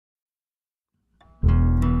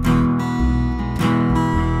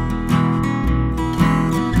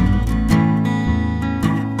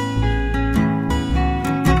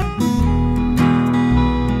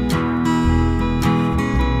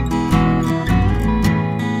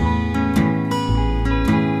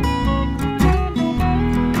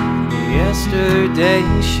Yesterday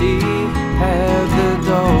she had the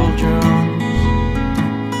doldrums.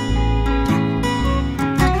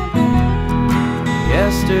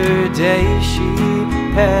 Yesterday she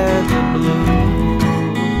had the blues.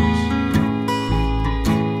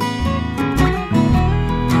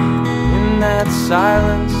 In that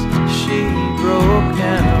silence she broke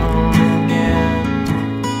down again.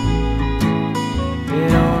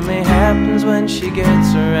 It only happens when she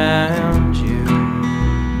gets around you.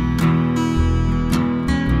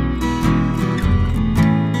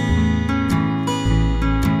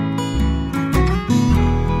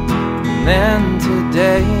 And then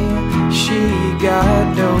today she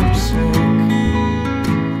got dope sick.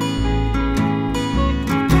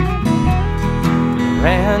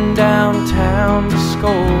 Ran downtown to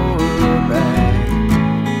score a bag.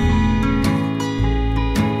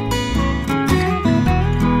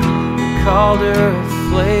 Called her a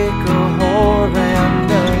flake, a whore,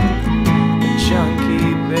 and a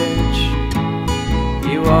junkie bitch.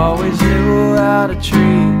 You always knew how to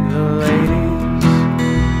treat the ladies.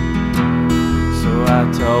 I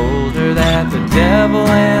told her that the devil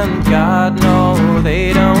and God know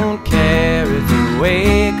they don't care if you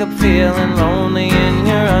wake up feeling lonely in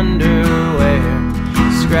your underwear,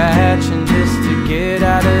 scratching just to get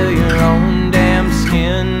out of your own damn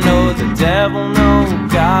skin. No, the devil, no,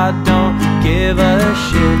 God don't give a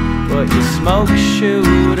shit what you smoke,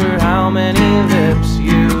 shoot, or how many lips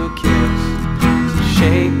you kiss. So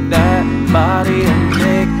shake that body and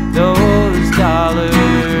make those dollar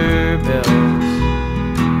bills.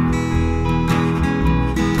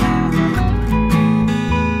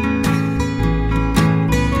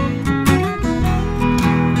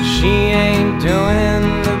 She ain't doing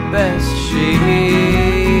the best she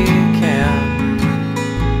can.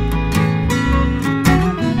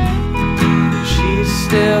 She's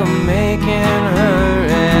still making her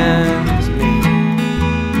ends meet.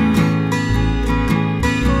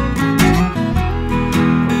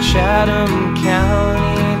 Chatham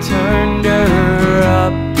County turned her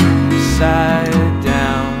upside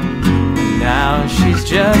down, and now she's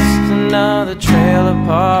just another trailer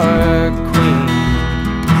park queen.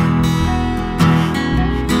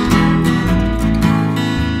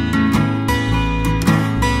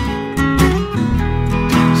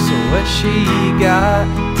 What she got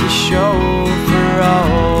to show for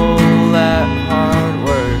all that hard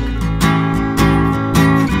work?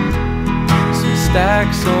 Some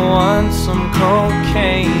stacks of one, some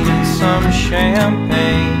cocaine, and some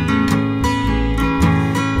champagne.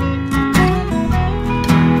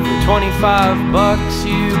 For 25 bucks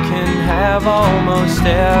you can have almost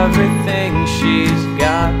everything she's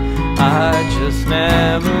got. I just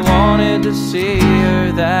never wanted to see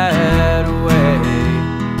her that way.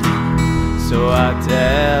 So I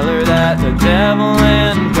tell her that the devil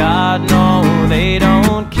and God know they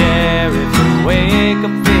don't care if you wake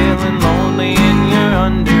up feeling lonely in your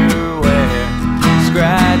underwear,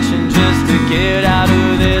 scratching just to get out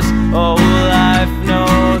of this old life. No,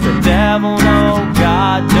 the devil, no,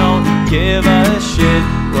 God don't give a shit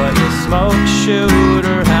what you smoke, shoot,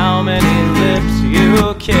 or how many lips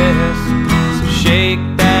you kiss. So shake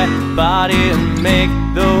that body and make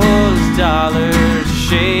those dollars.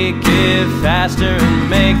 Shake it faster and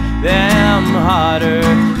make them hotter.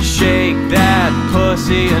 Shake that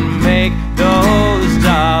pussy and make